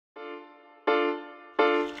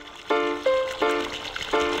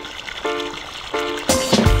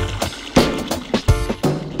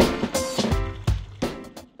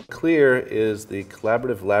CLEAR is the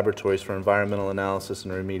Collaborative Laboratories for Environmental Analysis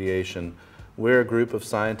and Remediation. We're a group of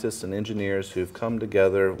scientists and engineers who've come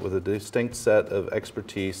together with a distinct set of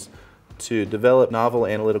expertise to develop novel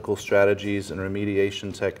analytical strategies and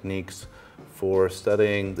remediation techniques for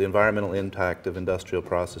studying the environmental impact of industrial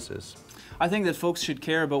processes. I think that folks should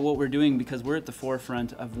care about what we're doing because we're at the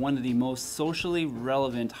forefront of one of the most socially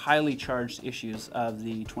relevant, highly charged issues of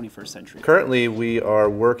the 21st century. Currently, we are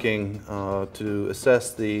working to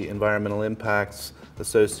assess the environmental impacts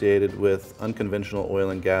associated with unconventional oil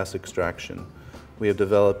and gas extraction. We have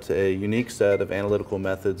developed a unique set of analytical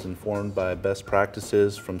methods informed by best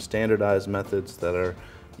practices from standardized methods that are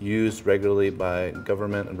used regularly by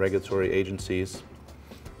government and regulatory agencies.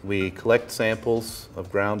 We collect samples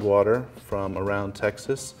of groundwater from around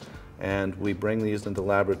Texas, and we bring these into the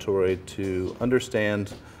laboratory to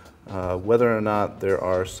understand whether or not there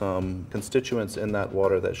are some constituents in that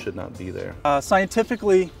water that should not be there.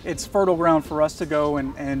 Scientifically, it's fertile ground for us to go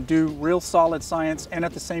and do real solid science, and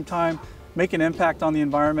at the same time make an impact on the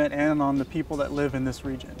environment and on the people that live in this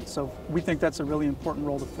region. So we think that's a really important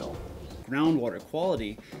role to fill. Groundwater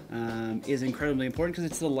quality is incredibly important because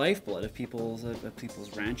it's the lifeblood of people's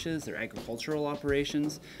ranches, their agricultural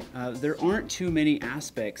operations. There aren't too many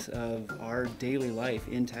aspects of our daily life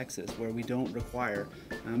in Texas where we don't require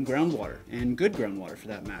groundwater, and good groundwater for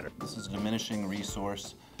that matter. This is a diminishing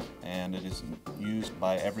resource, and it is used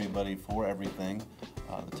by everybody for everything.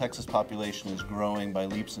 The Texas population is growing by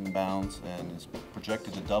leaps and bounds and is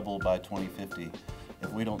projected to double by 2050.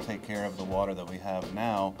 If we don't take care of the water that we have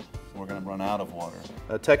now, we're going to run out of water.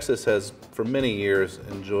 Texas has, for many years,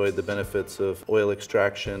 enjoyed the benefits of oil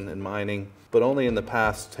extraction and mining, but only in the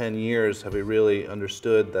past 10 years have we really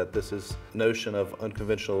understood that this notion of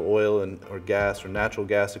unconventional oil or gas or natural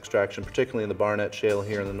gas extraction, particularly in the Barnett Shale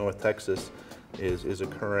here in the North Texas, is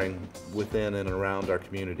occurring within and around our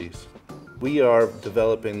communities. We are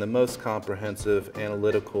developing the most comprehensive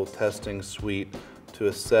analytical testing suite to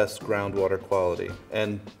assess groundwater quality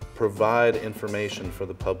and provide information for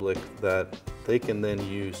the public that they can then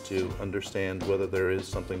use to understand whether there is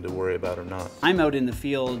something to worry about or not. I'm out in the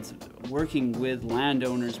field working with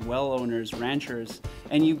landowners, well owners, ranchers,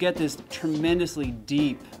 and you get this tremendously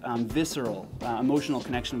deep, visceral, emotional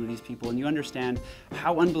connection with these people, and you understand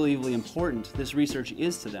how unbelievably important this research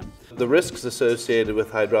is to them. The risks associated with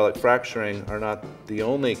hydraulic fracturing are not the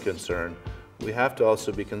only concern. We have to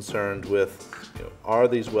also be concerned with, are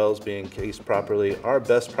these wells being cased properly? Are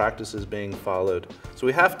best practices being followed? So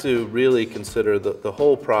we have to really consider the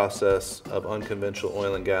whole process of unconventional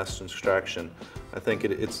oil and gas extraction. I think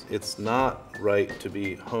it's not right to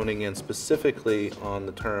be honing in specifically on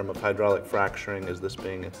the term of hydraulic fracturing as this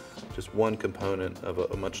being just one component of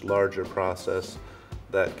a much larger process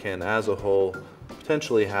that can, as a whole,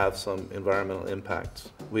 potentially have some environmental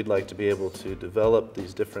impacts. We'd like to be able to develop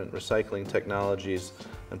these different recycling technologies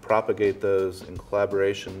and propagate those in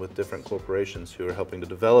collaboration with different corporations who are helping to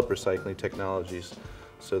develop recycling technologies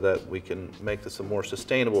so that we can make this a more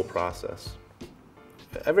sustainable process.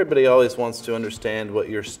 Everybody always wants to understand what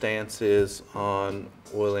your stance is on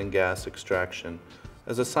oil and gas extraction.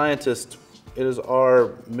 As a scientist, it is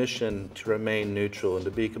our mission to remain neutral and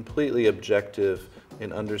to be completely objective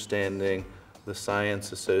in understanding the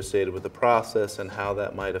science associated with the process and how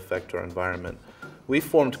that might affect our environment. We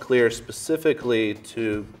formed CLEAR specifically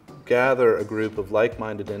to gather a group of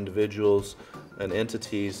like-minded individuals and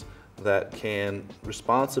entities that can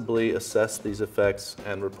responsibly assess these effects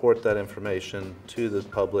and report that information to the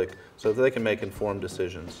public so that they can make informed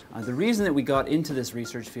decisions. The reason that we got into this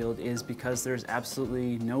research field is because there's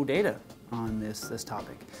absolutely no data on this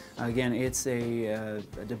topic. Again, it's a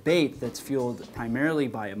debate that's fueled primarily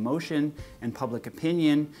by emotion and public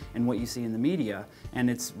opinion and what you see in the media, and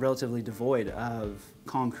it's relatively devoid of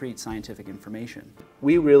concrete scientific information.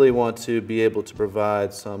 We really want to be able to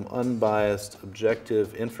provide some unbiased,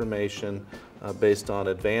 objective information based on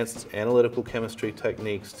advanced analytical chemistry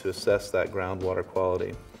techniques to assess that groundwater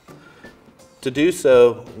quality. To do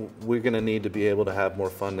so, we're going to need to be able to have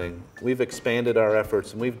more funding. We've expanded our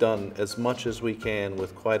efforts and we've done as much as we can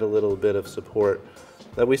with quite a little bit of support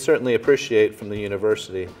that we certainly appreciate from the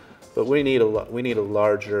university. But we need a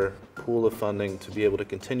larger pool of funding to be able to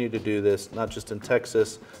continue to do this, not just in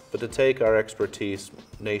Texas, but to take our expertise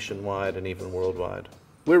nationwide and even worldwide.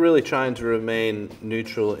 We're really trying to remain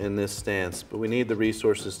neutral in this stance, but we need the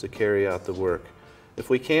resources to carry out the work. If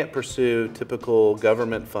we can't pursue typical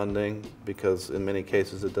government funding, because in many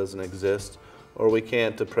cases it doesn't exist, or we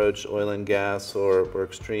can't approach oil and gas or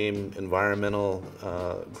extreme environmental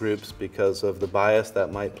groups because of the bias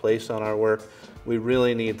that might place on our work. We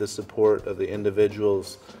really need the support of the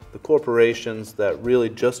individuals, the corporations that really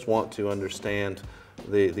just want to understand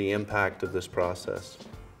the impact of this process.